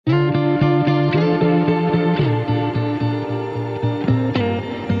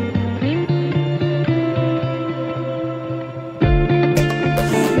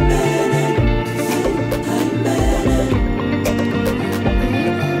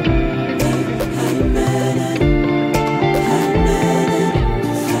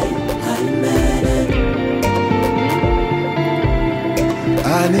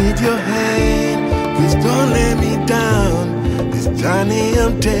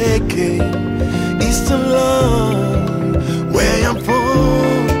I'm taking is too long. Where I'm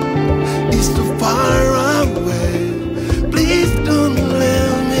from is too far away. Please don't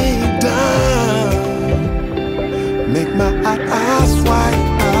let me down. Make my eyes white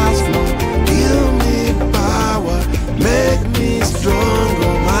as snow. Give me power, make me strong,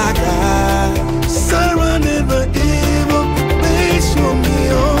 oh my God. Surrounded by evil, please show me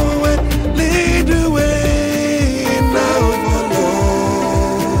your way. Lead the way.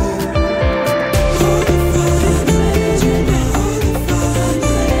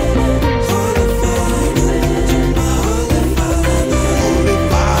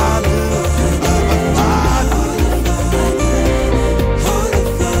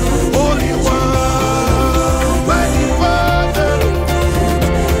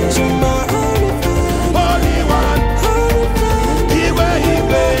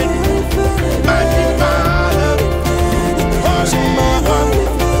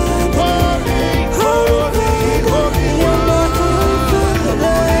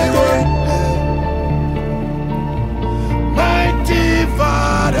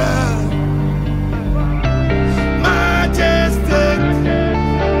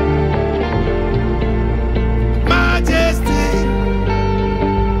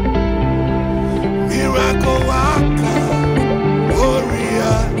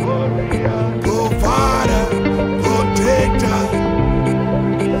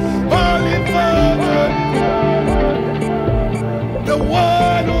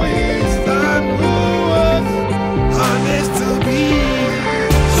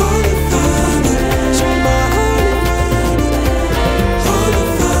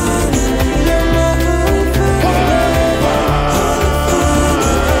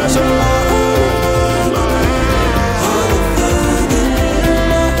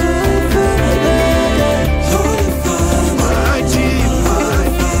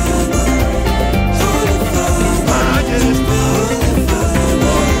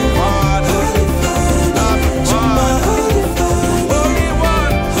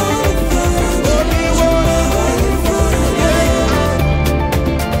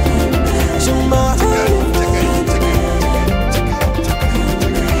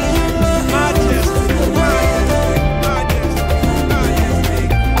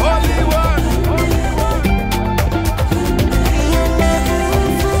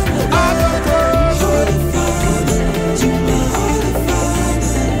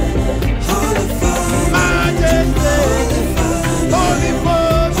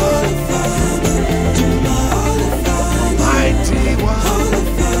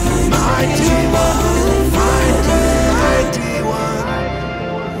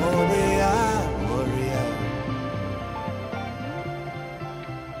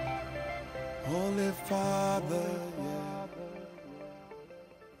 Holy Father, yeah.